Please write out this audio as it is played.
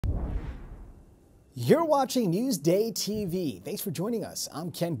You're watching Newsday TV. Thanks for joining us.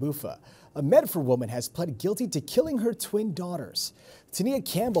 I'm Ken Bufa. A Medford woman has pled guilty to killing her twin daughters. Tania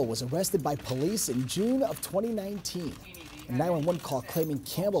Campbell was arrested by police in June of 2019. A 911 call claiming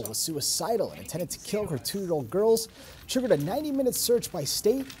Campbell was suicidal and intended to kill her two-year-old girls triggered a 90-minute search by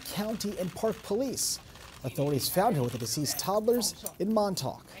state, county, and park police. Authorities found her with the deceased toddlers in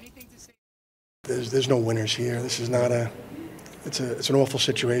Montauk. There's no winners here. This is not it's an awful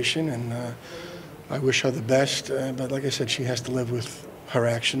situation, and I wish her the best, but like I said, she has to live with her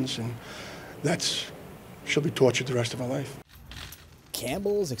actions, and she'll be tortured the rest of her life.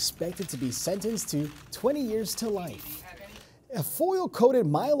 Campbell is expected to be sentenced to 20 years to life. A foil-coated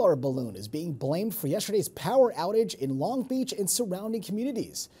Mylar balloon is being blamed for yesterday's power outage in Long Beach and surrounding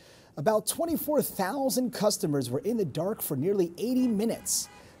communities. About 24,000 customers were in the dark for nearly 80 minutes.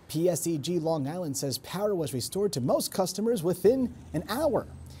 PSEG Long Island says power was restored to most customers within an hour.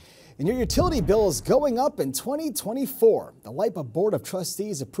 And your utility bill is going up in 2024. The LIPA Board of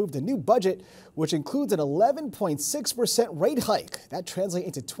Trustees approved a new budget, which includes an 11.6% rate hike. That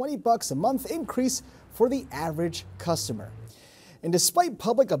translates into $20 a month increase for the average customer. And despite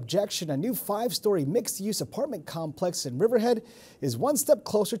public objection, a new 5-story mixed-use apartment complex in Riverhead is one step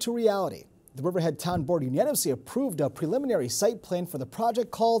closer to reality. The Riverhead Town Board unanimously approved a preliminary site plan for the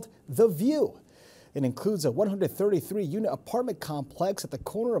project called The View. It includes a 133-unit apartment complex at the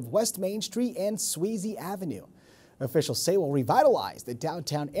corner of West Main Street and Sweezy Avenue. Officials say it will revitalize the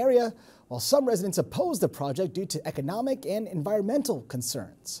downtown area, while some residents oppose the project due to economic and environmental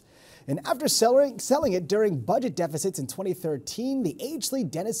concerns. And after selling it during budget deficits in 2013, the H. Lee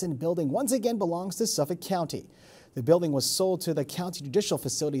Dennison building once again belongs to Suffolk County. The building was sold to the County Judicial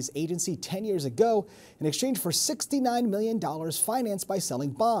Facilities Agency 10 years ago in exchange for $69 million financed by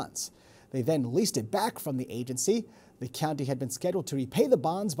selling bonds. They then leased it back from the agency. The county had been scheduled to repay the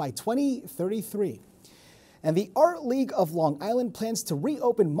bonds by 2033. And the Art League of Long Island plans to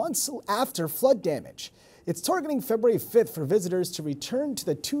reopen months after flood damage. It's targeting February 5th for visitors to return to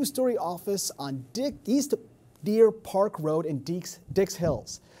the 2-story office on East Deer Park Road in Dix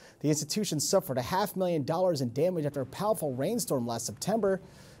Hills. The institution suffered $500,000 in damage after a powerful rainstorm last September.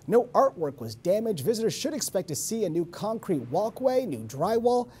 No artwork was damaged. Visitors should expect to see a new concrete walkway, new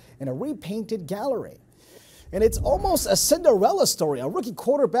drywall, and a repainted gallery. And it's almost a Cinderella story. A rookie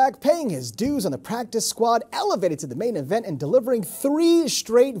quarterback paying his dues on the practice squad, elevated to the main event and delivering 3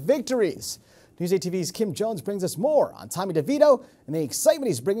 straight victories. Newsday TV's Kim Jones brings us more on Tommy DeVito and the excitement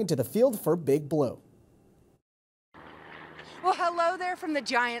he's bringing to the field for Big Blue. Well, hello there from the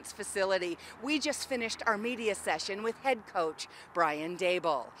Giants facility. We just finished our media session with head coach Brian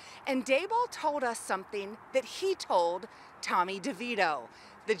Daboll. And Daboll told us something that he told Tommy DeVito,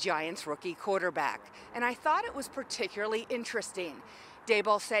 the Giants rookie quarterback. And I thought it was particularly interesting.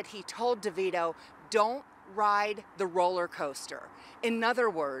 Daboll said he told DeVito, don't ride the roller coaster. In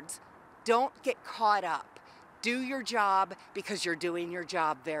other words, don't get caught up. Do your job because you're doing your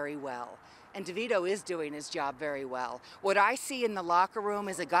job very well. And DeVito is doing his job very well. What I see in the locker room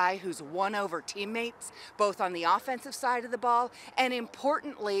is a guy who's won over teammates, both on the offensive side of the ball and,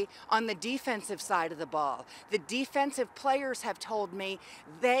 importantly, on the defensive side of the ball. The defensive players have told me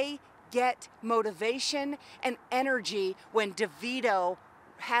they get motivation and energy when DeVito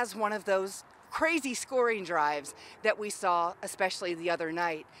has one of those crazy scoring drives that we saw, especially the other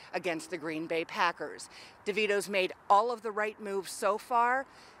night against the Green Bay Packers. DeVito's made all of the right moves so far.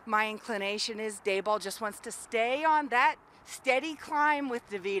 My inclination is Daboll just wants to stay on that steady climb with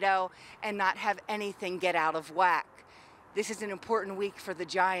DeVito and not have anything get out of whack. This is an important week for the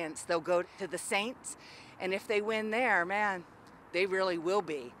Giants. They'll go to the Saints, and if they win there, man, they really will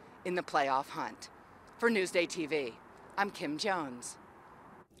be in the playoff hunt. For Newsday TV, I'm Kim Jones.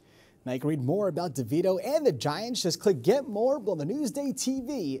 Now you can read more about DeVito and the Giants. Just click Get More on the Newsday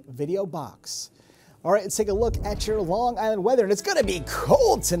TV video box. All right, let's take a look at your Long Island weather. And it's going to be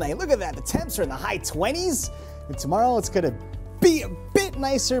cold tonight. Look at that. The temps are in the high 20s. And tomorrow it's going to be a bit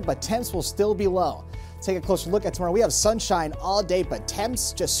nicer, but temps will still be low. Take a closer look at tomorrow. We have sunshine all day, but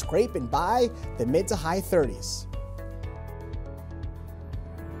temps just scraping by the mid to high 30s.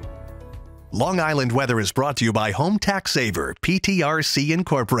 Long Island weather is brought to you by Home Tax Saver, PTRC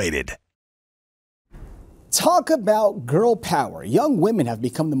Incorporated. Talk about girl power. Young women have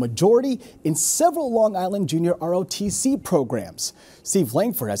become the majority in several Long Island junior ROTC programs. Steve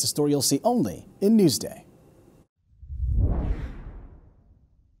Langford has a story you'll see only in Newsday.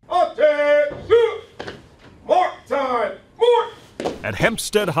 Mark time! Mark! At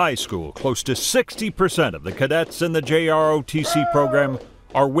Hempstead High School, close to 60% of the cadets in the JROTC program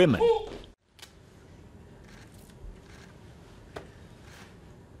are women.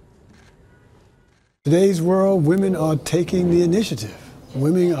 Today's world, women are taking the initiative.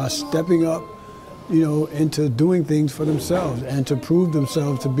 Women are stepping up, into doing things for themselves and to prove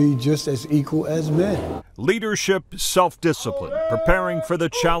themselves to be just as equal as men. Leadership, self-discipline, preparing for the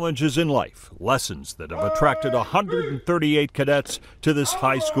challenges in life, lessons that have attracted 138 cadets to this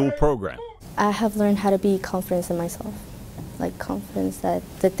high school program. I have learned how to be confident in myself, like confidence that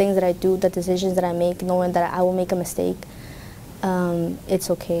the things that I do, the decisions that I make, knowing that I will make a mistake, it's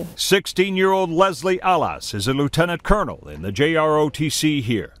okay. 16-year-old Leslie Alas is a lieutenant colonel in the JROTC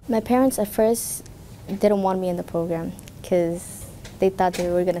here. My parents at first didn't want me in the program because they thought they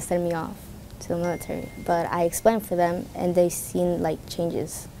were going to send me off to the military. But I explained for them and they seen like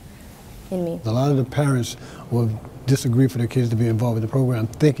changes in me. A lot of the parents will disagree for their kids to be involved with the program,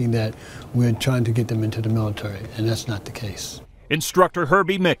 thinking that we're trying to get them into the military, and that's not the case. Instructor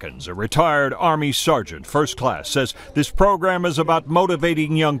Herbie Mickens, a retired Army sergeant, first class, says this program is about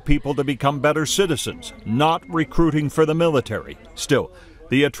motivating young people to become better citizens, not recruiting for the military. Still,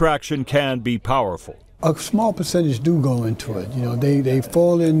 the attraction can be powerful. A small percentage do go into it. They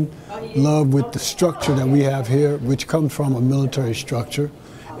fall in love with the structure that we have here, which comes from a military structure.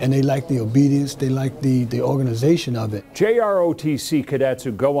 And they like the obedience, they like the organization of it. JROTC cadets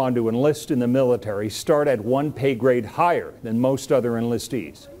who go on to enlist in the military start at one pay grade higher than most other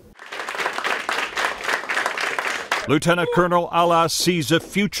enlistees. Lieutenant Colonel Alas sees a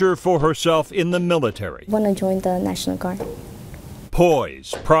future for herself in the military. I want to join the National Guard.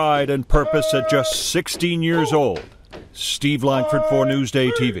 Poise, pride, and purpose at just 16 years old. Steve Langford for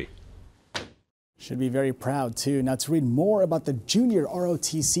Newsday TV. Should be very proud, too. Now, to read more about the Junior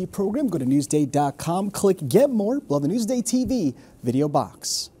ROTC program, go to Newsday.com, click Get More below the Newsday TV video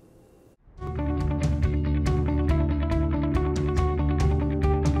box.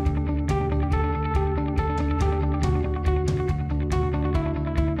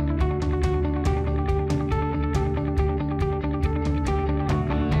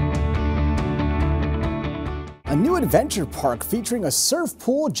 A new adventure park featuring a surf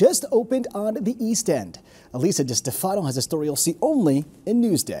pool just opened on the East End. Elisa DiStefano has a story you'll see only in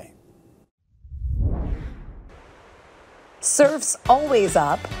Newsday. Surf's always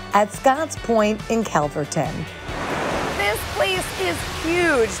up at Scotts Point in Calverton. This place is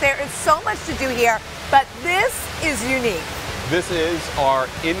huge. There is so much to do here, but this is unique. This is our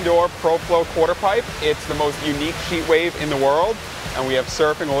indoor ProFlow quarter pipe. It's the most unique sheet wave in the world, and we have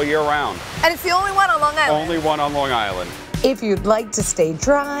surfing all year round. And it's the only one on Long Island? Only one on Long Island. If you'd like to stay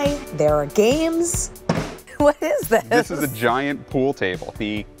dry, there are games. What is this? This is a giant pool table.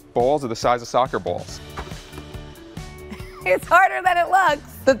 The balls are the size of soccer balls. It's harder than it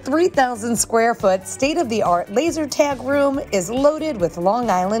looks. The 3,000 square foot state-of-the-art laser tag room is loaded with Long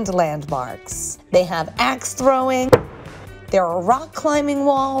Island landmarks. They have axe throwing. There are rock climbing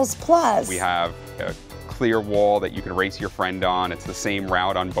walls, plus we have a clear wall that you can race your friend on. It's the same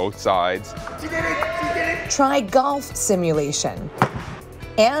route on both sides. She did it! She did it! Try golf simulation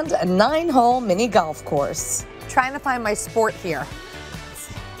and a 9-hole mini golf course. Trying to find my sport here.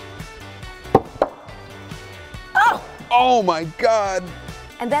 Oh my God!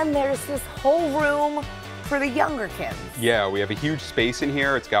 And then there's this whole room for the younger kids. Yeah, we have a huge space in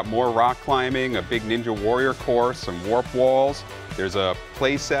here. It's got more rock climbing, a big Ninja Warrior course, some warp walls. There's a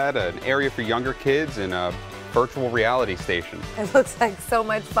play set, an area for younger kids, and a virtual reality station. It looks like so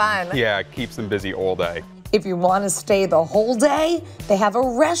much fun. Yeah, it keeps them busy all day. If you want to stay the whole day, they have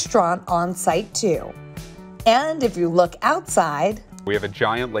a restaurant on site too. And if you look outside, we have a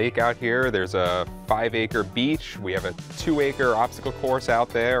giant lake out here. There's a 5-acre beach. We have a 2-acre obstacle course out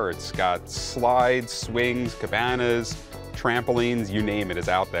there. It's got slides, swings, cabanas, trampolines, you name it is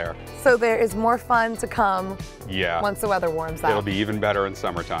out there. So there is more fun to come yeah. once the weather warms up. It'll be even better in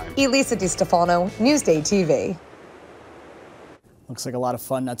summertime. Elisa DiStefano, Newsday TV. Looks like a lot of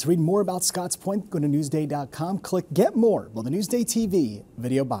fun. Now, to read more about Scotts Point, go to Newsday.com, click Get More below the Newsday TV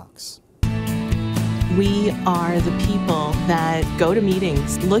video box. We are the people that go to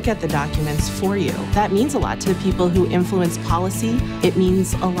meetings, look at the documents for you. That means a lot to the people who influence policy. It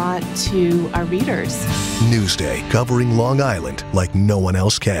means a lot to our readers. Newsday, covering Long Island like no one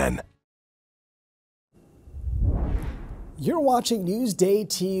else can. You're watching Newsday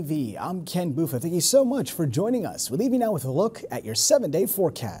TV. I'm Ken Buffa. Thank you so much for joining us. We leave you now with a look at your 7-day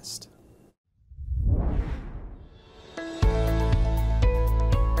forecast.